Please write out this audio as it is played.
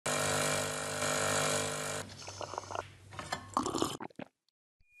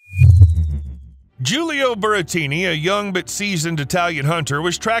Giulio Burattini, a young but seasoned Italian hunter,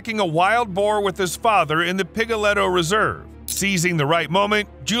 was tracking a wild boar with his father in the Pigoletto Reserve. Seizing the right moment,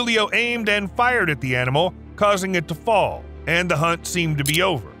 Giulio aimed and fired at the animal, causing it to fall, and the hunt seemed to be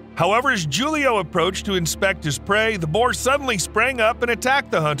over. However, as Giulio approached to inspect his prey, the boar suddenly sprang up and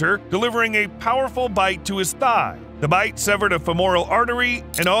attacked the hunter, delivering a powerful bite to his thigh. The bite severed a femoral artery,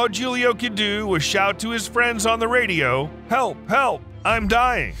 and all Giulio could do was shout to his friends on the radio, "Help, help, I'm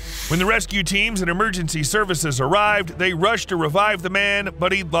dying." When the rescue teams and emergency services arrived, they rushed to revive the man,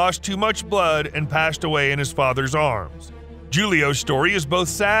 but he'd lost too much blood and passed away in his father's arms. Giulio's story is both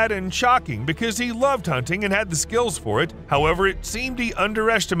sad and shocking because he loved hunting and had the skills for it. However, it seemed he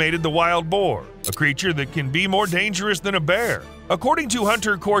underestimated the wild boar, a creature that can be more dangerous than a bear. According to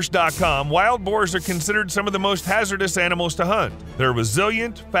HunterCourse.com, wild boars are considered some of the most hazardous animals to hunt. They're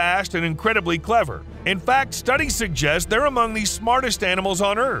resilient, fast, and incredibly clever. In fact, studies suggest they're among the smartest animals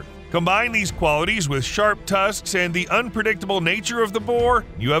on Earth. Combine these qualities with sharp tusks and the unpredictable nature of the boar,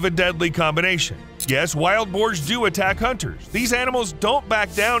 you have a deadly combination. Yes, wild boars do attack hunters. These animals don't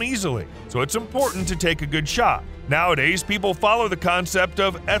back down easily, so it's important to take a good shot. Nowadays, people follow the concept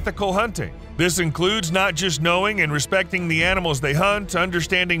of ethical hunting. This includes not just knowing and respecting the animals they hunt,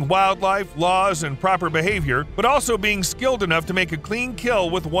 understanding wildlife, laws, and proper behavior, but also being skilled enough to make a clean kill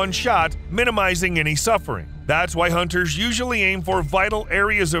with one shot, minimizing any suffering. That's why hunters usually aim for vital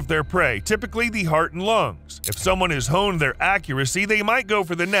areas of their prey, typically the heart and lungs. If someone has honed their accuracy, they might go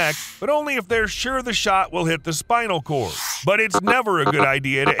for the neck, but only if they're sure the shot will hit the spinal cord. But it's never a good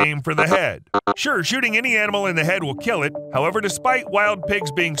idea to aim for the head. Sure, shooting any animal in the head will kill it. However, despite wild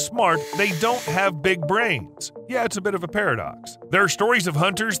pigs being smart, they don't have big brains. Yeah, it's a bit of a paradox. There are stories of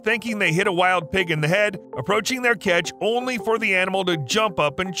hunters thinking they hit a wild pig in the head, approaching their catch only for the animal to jump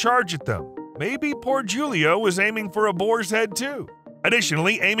up and charge at them. Maybe poor Giulio was aiming for a boar's head too.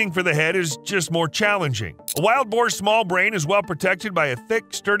 Additionally, aiming for the head is just more challenging. A wild boar's small brain is well protected by a thick,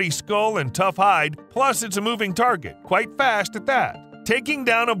 sturdy skull and tough hide, plus it's a moving target, quite fast at that. Taking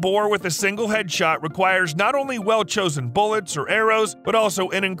down a boar with a single headshot requires not only well-chosen bullets or arrows, but also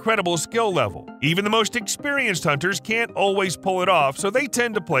an incredible skill level. Even the most experienced hunters can't always pull it off, so they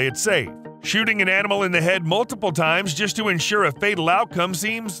tend to play it safe. Shooting an animal in the head multiple times just to ensure a fatal outcome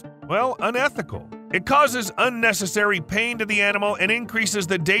seems, well, unethical. It causes unnecessary pain to the animal and increases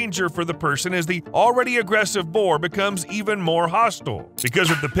the danger for the person as the already aggressive boar becomes even more hostile.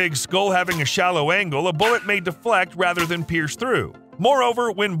 Because of the pig's skull having a shallow angle, a bullet may deflect rather than pierce through.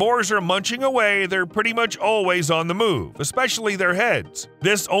 Moreover, when boars are munching away, they're pretty much always on the move, especially their heads.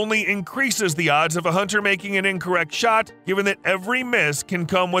 This only increases the odds of a hunter making an incorrect shot, given that every miss can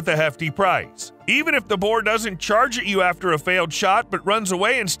come with a hefty price. Even if the boar doesn't charge at you after a failed shot but runs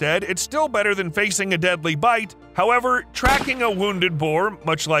away instead, it's still better than facing a deadly bite. However, tracking a wounded boar,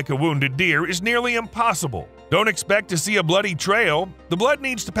 much like a wounded deer, is nearly impossible. Don't expect to see a bloody trail. The blood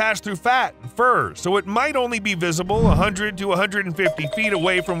needs to pass through fat and fur, so it might only be visible 100 to 150 feet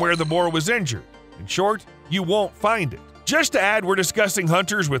away from where the boar was injured. In short, you won't find it. Just to add, we're discussing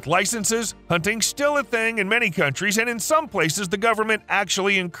hunters with licenses. Hunting's still a thing in many countries, and in some places the government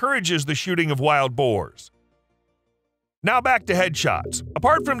actually encourages the shooting of wild boars. Now back to headshots.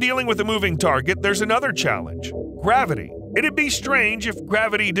 Apart from dealing with a moving target, there's another challenge: gravity. It'd be strange if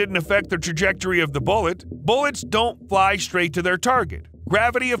gravity didn't affect the trajectory of the bullet. Bullets don't fly straight to their target.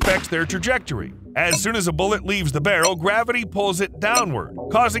 Gravity affects their trajectory. As soon as a bullet leaves the barrel, gravity pulls it downward,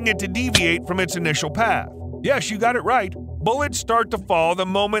 causing it to deviate from its initial path. Yes, you got it right. Bullets start to fall the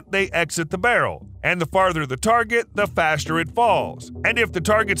moment they exit the barrel, and the farther the target, the faster it falls. And if the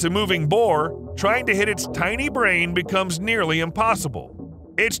target's a moving boar, trying to hit its tiny brain becomes nearly impossible.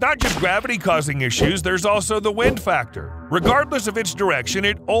 It's not just gravity causing issues, there's also the wind factor. Regardless of its direction,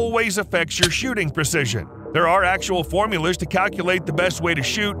 it always affects your shooting precision. There are actual formulas to calculate the best way to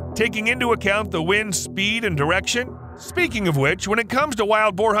shoot, taking into account the wind's speed and direction. Speaking of which, when it comes to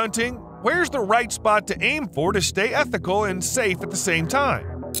wild boar hunting, where's the right spot to aim for to stay ethical and safe at the same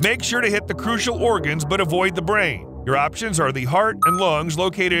time? Make sure to hit the crucial organs but avoid the brain. Your options are the heart and lungs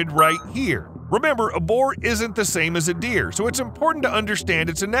located right here. Remember, a boar isn't the same as a deer, so it's important to understand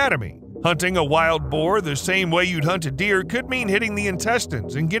its anatomy. Hunting a wild boar the same way you'd hunt a deer could mean hitting the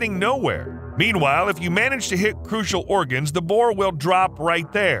intestines and getting nowhere. Meanwhile, if you manage to hit crucial organs, the boar will drop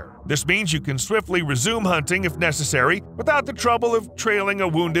right there. This means you can swiftly resume hunting if necessary without the trouble of trailing a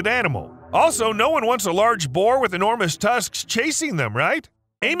wounded animal. Also, no one wants a large boar with enormous tusks chasing them, right?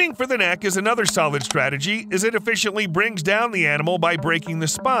 Aiming for the neck is another solid strategy, as it efficiently brings down the animal by breaking the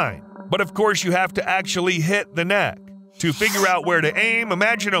spine. But of course, you have to actually hit the neck. To figure out where to aim,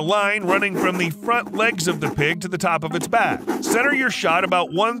 imagine a line running from the front legs of the pig to the top of its back. Center your shot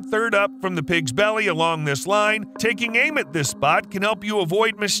about 1/3 up from the pig's belly along this line. Taking aim at this spot can help you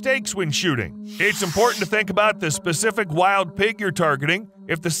avoid mistakes when shooting. It's important to think about the specific wild pig you're targeting.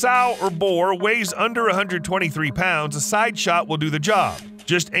 If the sow or boar weighs under 123 pounds, a side shot will do the job.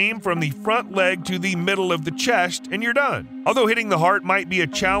 Just aim from the front leg to the middle of the chest and you're done. Although hitting the heart might be a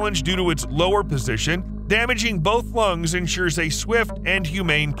challenge due to its lower position, damaging both lungs ensures a swift and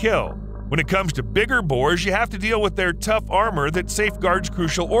humane kill. When it comes to bigger boars, you have to deal with their tough armor that safeguards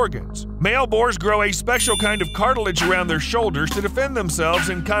crucial organs. Male boars grow a special kind of cartilage around their shoulders to defend themselves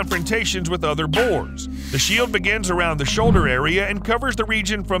in confrontations with other boars. The shield begins around the shoulder area and covers the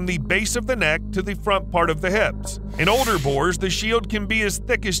region from the base of the neck to the front part of the hips. In older boars, the shield can be as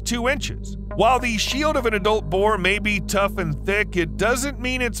thick as 2 inches. While the shield of an adult boar may be tough and thick, it doesn't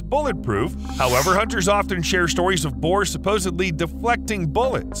mean it's bulletproof. However, hunters often share stories of boars supposedly deflecting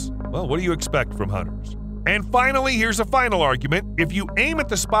bullets. Well, what do you expect from hunters? And finally, here's a final argument. If you aim at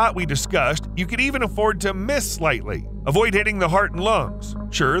the spot we discussed, you could even afford to miss slightly. Avoid hitting the heart and lungs.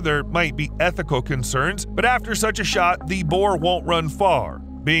 Sure, there might be ethical concerns, but after such a shot, the boar won't run far.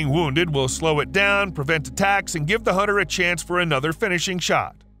 Being wounded will slow it down, prevent attacks, and give the hunter a chance for another finishing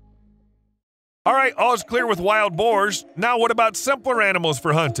shot. Alright, all's clear with wild boars. Now what about simpler animals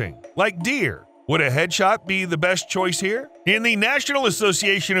for hunting, like deer? Would a headshot be the best choice here? In the National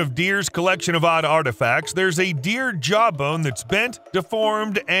Association of Deer's collection of odd artifacts, there's a deer jawbone that's bent,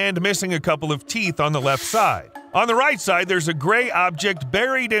 deformed, and missing a couple of teeth on the left side. On the right side, there's a gray object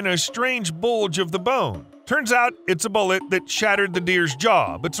buried in a strange bulge of the bone. Turns out it's a bullet that shattered the deer's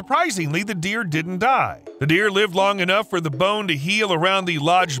jaw, but surprisingly, the deer didn't die. The deer lived long enough for the bone to heal around the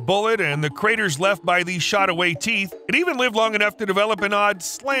lodged bullet and the craters left by the shot-away teeth. It even lived long enough to develop an odd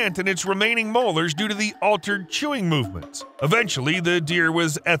slant in its remaining molars due to the altered chewing movements. Eventually, the deer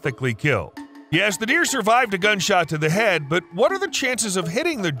was ethically killed. Yes, the deer survived a gunshot to the head, but what are the chances of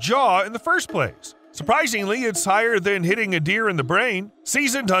hitting the jaw in the first place? Surprisingly, it's higher than hitting a deer in the brain.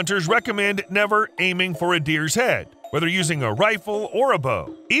 Seasoned hunters recommend never aiming for a deer's head, whether using a rifle or a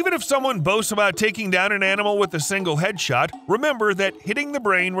bow. Even if someone boasts about taking down an animal with a single headshot, remember that hitting the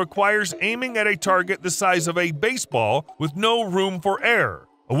brain requires aiming at a target the size of a baseball with no room for error.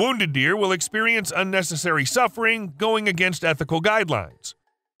 A wounded deer will experience unnecessary suffering, going against ethical guidelines.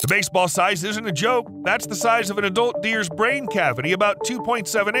 The baseball size isn't a joke. That's the size of an adult deer's brain cavity, about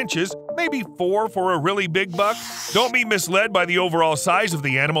 2.7 inches, maybe 4 for a really big buck. Don't be misled by the overall size of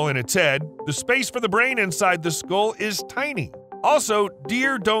the animal in its head. The space for the brain inside the skull is tiny. Also,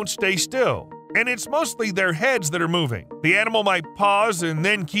 deer don't stay still, and it's mostly their heads that are moving. The animal might pause and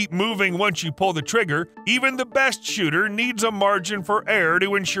then keep moving once you pull the trigger. Even the best shooter needs a margin for error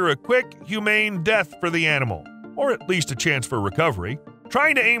to ensure a quick, humane death for the animal, or at least a chance for recovery.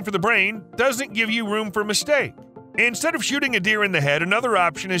 Trying to aim for the brain doesn't give you room for mistake. Instead of shooting a deer in the head, another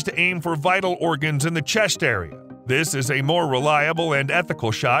option is to aim for vital organs in the chest area. This is a more reliable and ethical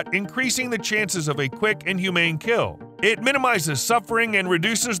shot, increasing the chances of a quick and humane kill. It minimizes suffering and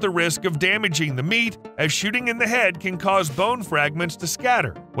reduces the risk of damaging the meat, as shooting in the head can cause bone fragments to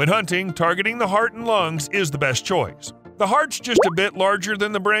scatter. When hunting, targeting the heart and lungs is the best choice. The heart's just a bit larger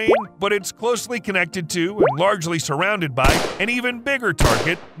than the brain, but it's closely connected to and largely surrounded by an even bigger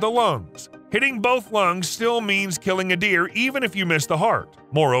target, the lungs. Hitting both lungs still means killing a deer even if you miss the heart.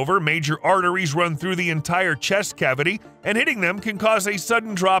 Moreover, major arteries run through the entire chest cavity, and hitting them can cause a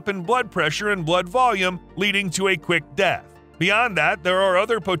sudden drop in blood pressure and blood volume, leading to a quick death. Beyond that, there are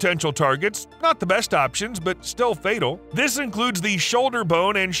other potential targets, not the best options, but still fatal. This includes the shoulder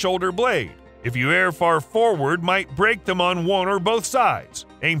bone and shoulder blade. If you err far forward, might break them on one or both sides.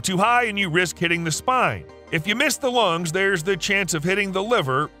 Aim too high and you risk hitting the spine. If you miss the lungs, there's the chance of hitting the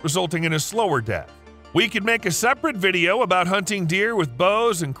liver, resulting in a slower death. We could make a separate video about hunting deer with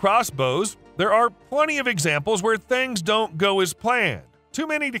bows and crossbows. There are plenty of examples where things don't go as planned. Too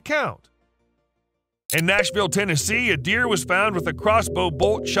many to count. In Nashville, Tennessee, a deer was found with a crossbow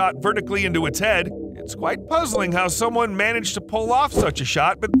bolt shot vertically into its head. It's quite puzzling how someone managed to pull off such a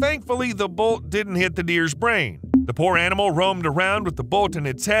shot, but thankfully the bolt didn't hit the deer's brain. The poor animal roamed around with the bolt in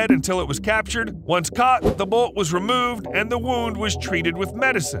its head until it was captured. Once caught, the bolt was removed and the wound was treated with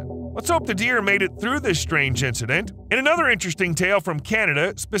medicine. Let's hope the deer made it through this strange incident. In another interesting tale from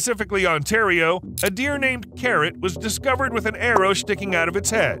Canada, specifically Ontario, a deer named Carrot was discovered with an arrow sticking out of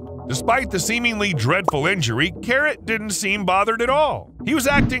its head. Despite the seemingly dreadful injury, Carrot didn't seem bothered at all. He was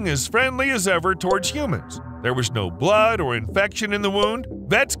acting as friendly as ever towards humans. There was no blood or infection in the wound.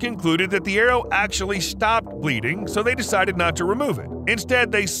 Vets concluded that the arrow actually stopped bleeding, so they decided not to remove it.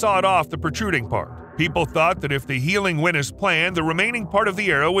 Instead, they sawed off the protruding part. People thought that if the healing went as planned, the remaining part of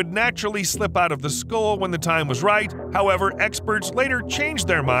the arrow would naturally slip out of the skull when the time was right. However, experts later changed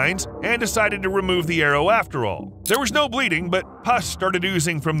their minds and decided to remove the arrow after all. There was no bleeding, but pus started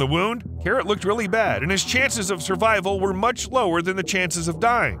oozing from the wound. Carrot looked really bad, and his chances of survival were much lower than the chances of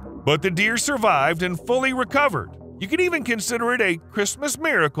dying. But the deer survived and fully recovered. You could even consider it a Christmas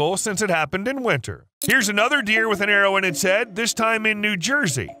miracle since it happened in winter. Here's another deer with an arrow in its head, this time in New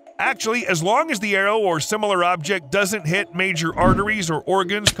Jersey. Actually, as long as the arrow or similar object doesn't hit major arteries or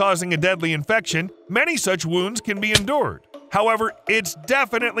organs causing a deadly infection, many such wounds can be endured. However, it's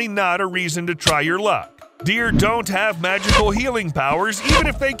definitely not a reason to try your luck. Deer don't have magical healing powers, even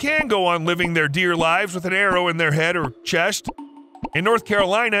if they can go on living their deer lives with an arrow in their head or chest. In North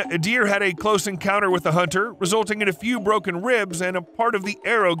Carolina, a deer had a close encounter with a hunter, resulting in a few broken ribs and a part of the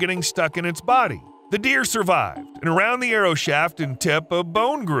arrow getting stuck in its body. The deer survived, and around the arrow shaft and tip, a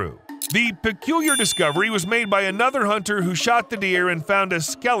bone grew. The peculiar discovery was made by another hunter who shot the deer and found a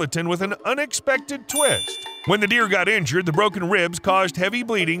skeleton with an unexpected twist. When the deer got injured, the broken ribs caused heavy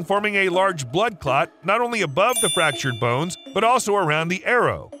bleeding, forming a large blood clot not only above the fractured bones, but also around the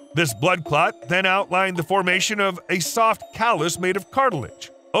arrow. This blood clot then outlined the formation of a soft callus made of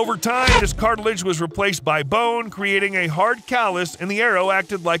cartilage. Over time, this cartilage was replaced by bone, creating a hard callus, and the arrow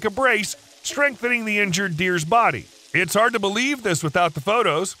acted like a brace, strengthening the injured deer's body. It's hard to believe this without the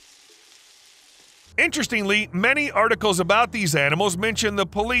photos. Interestingly, many articles about these animals mention the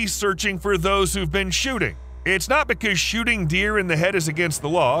police searching for those who've been shooting. It's not because shooting deer in the head is against the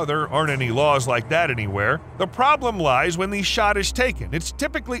law. There aren't any laws like that anywhere. The problem lies when the shot is taken. It's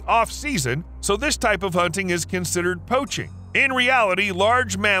typically off-season, so this type of hunting is considered poaching. In reality,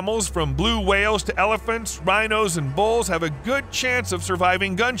 large mammals from blue whales to elephants, rhinos, and bulls have a good chance of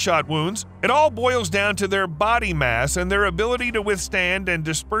surviving gunshot wounds. It all boils down to their body mass and their ability to withstand and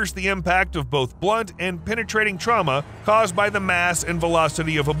disperse the impact of both blunt and penetrating trauma caused by the mass and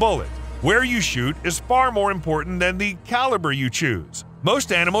velocity of a bullet. Where you shoot is far more important than the caliber you choose.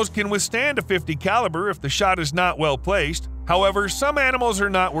 Most animals can withstand a .50 caliber if the shot is not well placed. However, some animals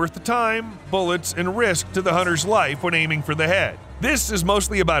are not worth the time, bullets, and risk to the hunter's life when aiming for the head. This is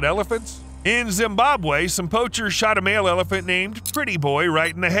mostly about elephants. In Zimbabwe, some poachers shot a male elephant named Pretty Boy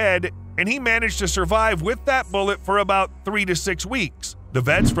right in the head, and he managed to survive with that bullet for about 3 to 6 weeks. The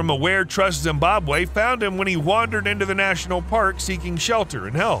vets from Aware Trust Zimbabwe found him when he wandered into the national park seeking shelter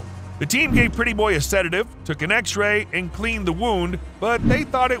and help. The team gave Pretty Boy a sedative, took an x-ray, and cleaned the wound, but they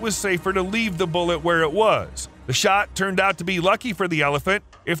thought it was safer to leave the bullet where it was. The shot turned out to be lucky for the elephant.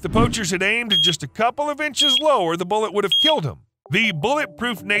 If the poachers had aimed just a couple of inches lower, the bullet would have killed him. The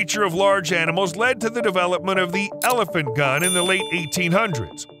bulletproof nature of large animals led to the development of the elephant gun in the late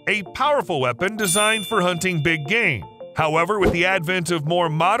 1800s, a powerful weapon designed for hunting big game. However, with the advent of more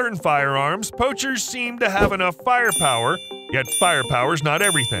modern firearms, poachers seem to have enough firepower, yet firepower's not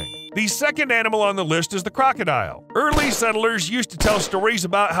everything. The second animal on the list is the crocodile. Early settlers used to tell stories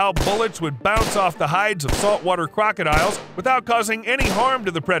about how bullets would bounce off the hides of saltwater crocodiles without causing any harm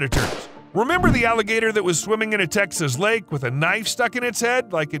to the predators. Remember the alligator that was swimming in a Texas lake with a knife stuck in its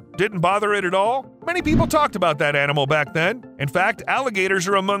head like it didn't bother it at all? Many people talked about that animal back then. In fact, alligators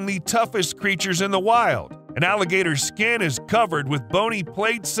are among the toughest creatures in the wild. An alligator's skin is covered with bony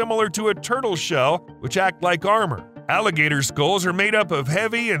plates similar to a turtle shell, which act like armor. Alligator skulls are made up of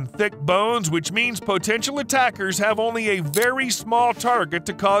heavy and thick bones, which means potential attackers have only a very small target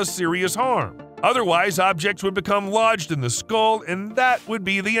to cause serious harm. Otherwise, objects would become lodged in the skull, and that would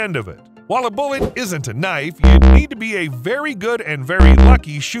be the end of it. While a bullet isn't a knife, you'd need to be a very good and very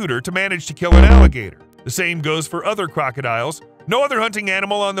lucky shooter to manage to kill an alligator. The same goes for other crocodiles. No other hunting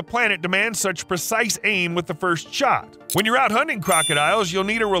animal on the planet demands such precise aim with the first shot. When you're out hunting crocodiles, you'll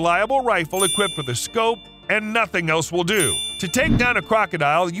need a reliable rifle equipped with a scope, and nothing else will do. To take down a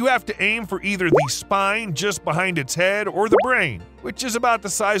crocodile, you have to aim for either the spine just behind its head or the brain, which is about the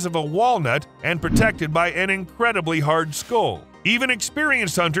size of a walnut and protected by an incredibly hard skull. Even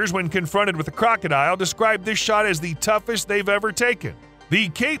experienced hunters, when confronted with a crocodile, describe this shot as the toughest they've ever taken. The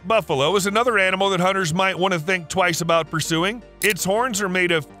Cape buffalo is another animal that hunters might want to think twice about pursuing. Its horns are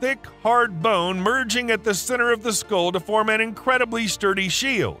made of thick, hard bone merging at the center of the skull to form an incredibly sturdy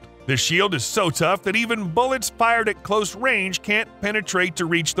shield. The shield is so tough that even bullets fired at close range can't penetrate to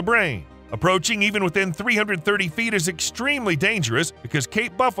reach the brain. Approaching even within 330 feet is extremely dangerous because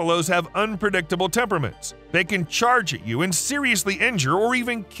Cape buffaloes have unpredictable temperaments. They can charge at you and seriously injure or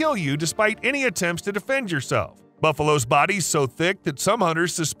even kill you despite any attempts to defend yourself. Buffalo's body's so thick that some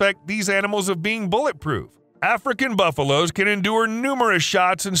hunters suspect these animals of being bulletproof. African buffaloes can endure numerous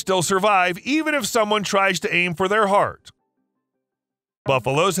shots and still survive even if someone tries to aim for their heart.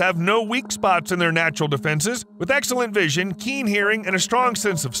 Buffaloes have no weak spots in their natural defenses. With excellent vision, keen hearing, and a strong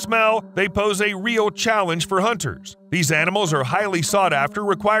sense of smell, they pose a real challenge for hunters. These animals are highly sought after,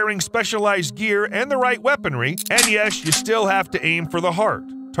 requiring specialized gear and the right weaponry, and yes, you still have to aim for the heart.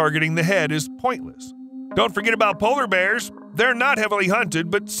 Targeting the head is pointless. Don't forget about polar bears. They're not heavily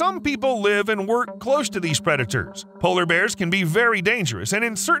hunted, but some people live and work close to these predators. Polar bears can be very dangerous, and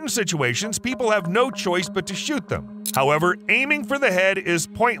in certain situations, people have no choice but to shoot them. However, aiming for the head is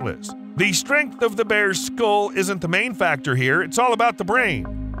pointless. The strength of the bear's skull isn't the main factor here, it's all about the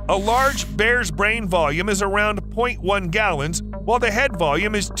brain. A large bear's brain volume is around 0.1 gallons, while the head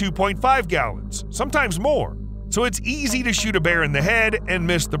volume is 2.5 gallons, sometimes more. So it's easy to shoot a bear in the head and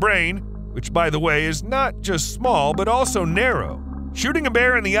miss the brain, which, by the way, is not just small, but also narrow. Shooting a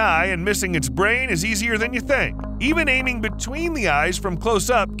bear in the eye and missing its brain is easier than you think. Even aiming between the eyes from close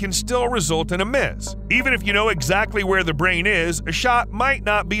up can still result in a miss. Even if you know exactly where the brain is, a shot might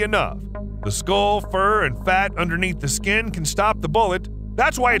not be enough. The skull, fur, and fat underneath the skin can stop the bullet.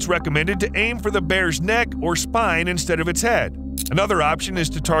 That's why it's recommended to aim for the bear's neck or spine instead of its head. Another option is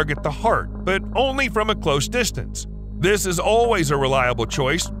to target the heart, but only from a close distance. This is always a reliable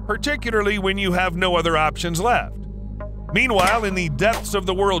choice, particularly when you have no other options left. Meanwhile, in the depths of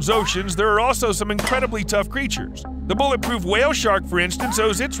the world's oceans, there are also some incredibly tough creatures. The bulletproof whale shark, for instance,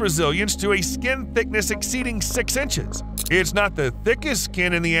 owes its resilience to a skin thickness exceeding 6 inches. It's not the thickest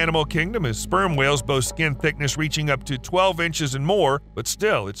skin in the animal kingdom, as sperm whales boast skin thickness reaching up to 12 inches and more, but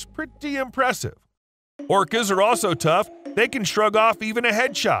still, it's pretty impressive. Orcas are also tough. They can shrug off even a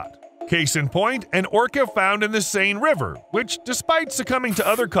headshot. Case in point, an orca found in the Seine River, which, despite succumbing to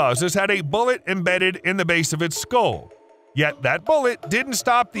other causes, had a bullet embedded in the base of its skull. Yet that bullet didn't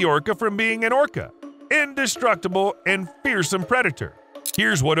stop the orca from being an orca. Indestructible and fearsome predator.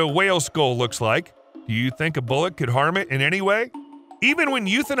 Here's what a whale skull looks like. Do you think a bullet could harm it in any way? Even when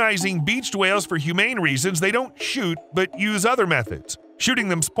euthanizing beached whales for humane reasons, they don't shoot, but use other methods. Shooting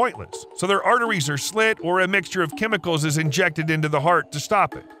them's pointless, so their arteries are slit or a mixture of chemicals is injected into the heart to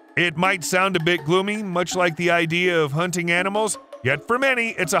stop it. It might sound a bit gloomy, much like the idea of hunting animals, yet for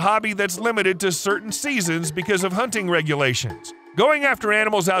many, it's a hobby that's limited to certain seasons because of hunting regulations. Going after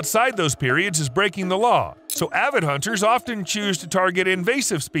animals outside those periods is breaking the law, so avid hunters often choose to target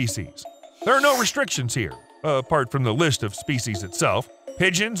invasive species. There are no restrictions here, apart from the list of species itself.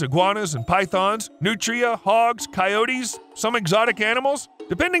 Pigeons, iguanas, and pythons, nutria, hogs, coyotes, some exotic animals.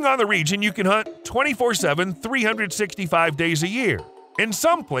 Depending on the region, you can hunt 24/7, 365 days a year. In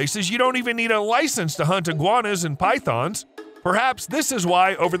some places, you don't even need a license to hunt iguanas and pythons. Perhaps this is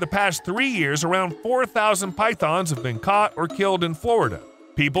why over the past 3 years, around 4,000 pythons have been caught or killed in Florida.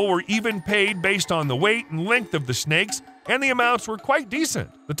 People were even paid based on the weight and length of the snakes, and the amounts were quite decent.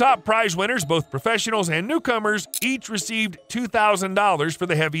 The top prize winners, both professionals and newcomers, each received $2,000 for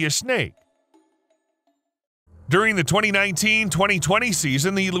the heaviest snake. During the 2019-2020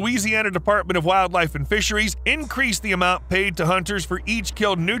 season, the Louisiana Department of Wildlife and Fisheries increased the amount paid to hunters for each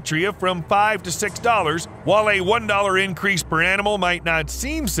killed nutria from $5 to $6. While a $1 increase per animal might not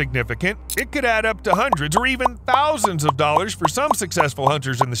seem significant, it could add up to hundreds or even thousands of dollars for some successful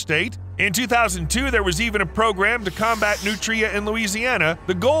hunters in the state. In 2002, there was even a program to combat nutria in Louisiana.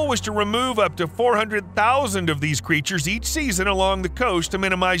 The goal was to remove up to 400,000 of these creatures each season along the coast to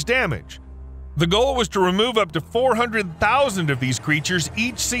minimize damage. The goal was to remove up to 400,000 of these creatures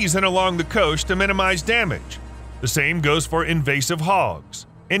each season along the coast to minimize damage. The same goes for invasive hogs.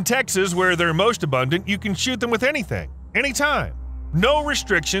 In Texas, where they're most abundant, you can shoot them with anything, anytime. No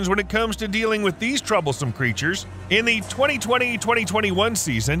restrictions when it comes to dealing with these troublesome creatures. In the 2020-2021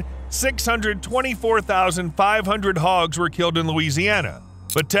 season, 624,500 hogs were killed in Louisiana.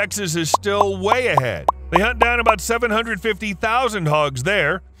 But Texas is still way ahead. They hunt down about 750,000 hogs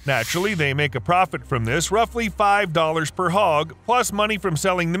there. Naturally, they make a profit from this, roughly $5 per hog, plus money from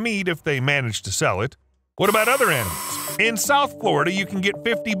selling the meat if they manage to sell it. What about other animals? In South Florida, you can get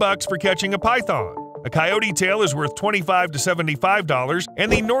 $50 for catching a python. A coyote tail is worth $25 to $75,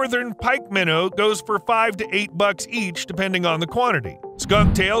 and the northern pike minnow goes for $5 to $8 each, depending on the quantity.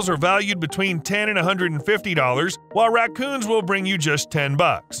 Skunk tails are valued between $10 and $150, while raccoons will bring you just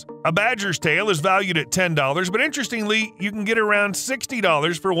 $10. A badger's tail is valued at $10, but interestingly, you can get around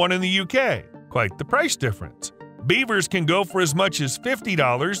 $60 for one in the UK. Quite the price difference. Beavers can go for as much as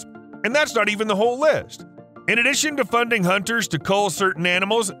 $50, and that's not even the whole list. In addition to funding hunters to cull certain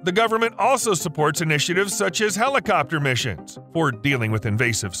animals, the government also supports initiatives such as helicopter missions, for dealing with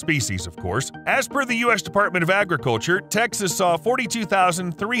invasive species, of course. As per the U.S. Department of Agriculture, Texas saw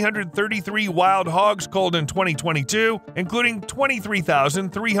 42,333 wild hogs culled in 2022, including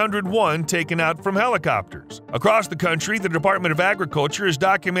 23,301 taken out from helicopters. Across the country, the Department of Agriculture has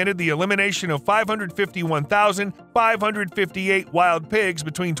documented the elimination of 551,558 wild pigs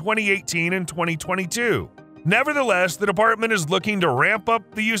between 2018 and 2022. Nevertheless, the department is looking to ramp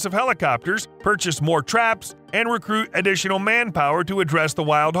up the use of helicopters, purchase more traps, and recruit additional manpower to address the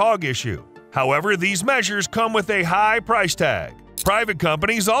wild hog issue. However, these measures come with a high price tag. Private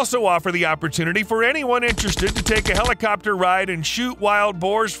companies also offer the opportunity for anyone interested to take a helicopter ride and shoot wild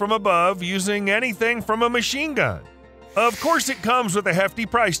boars from above using anything from a machine gun. Of course, it comes with a hefty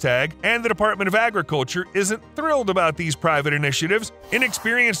price tag, and the Department of Agriculture isn't thrilled about these private initiatives.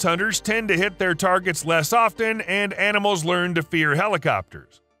 Inexperienced hunters tend to hit their targets less often, and animals learn to fear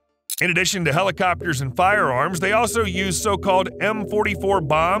helicopters. In addition to helicopters and firearms, they also use so-called M44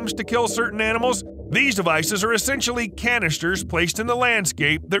 bombs to kill certain animals. These devices are essentially canisters placed in the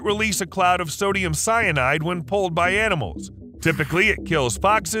landscape that release a cloud of sodium cyanide when pulled by animals. Typically, it kills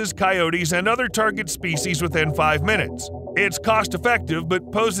foxes, coyotes, and other target species within 5 minutes. It's cost-effective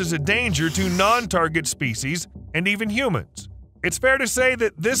but poses a danger to non-target species and even humans. It's fair to say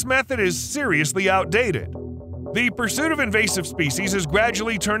that this method is seriously outdated. The pursuit of invasive species is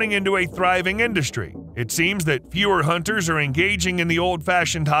gradually turning into a thriving industry. It seems that fewer hunters are engaging in the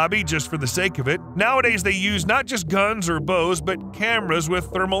old-fashioned hobby just for the sake of it. Nowadays, they use not just guns or bows, but cameras with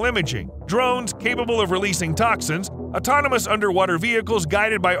thermal imaging, drones capable of releasing toxins, autonomous underwater vehicles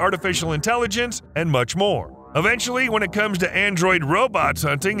guided by artificial intelligence, and much more. Eventually, when it comes to android robots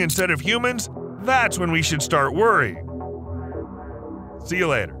hunting instead of humans, that's when we should start worrying. See you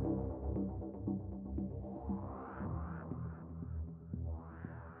later.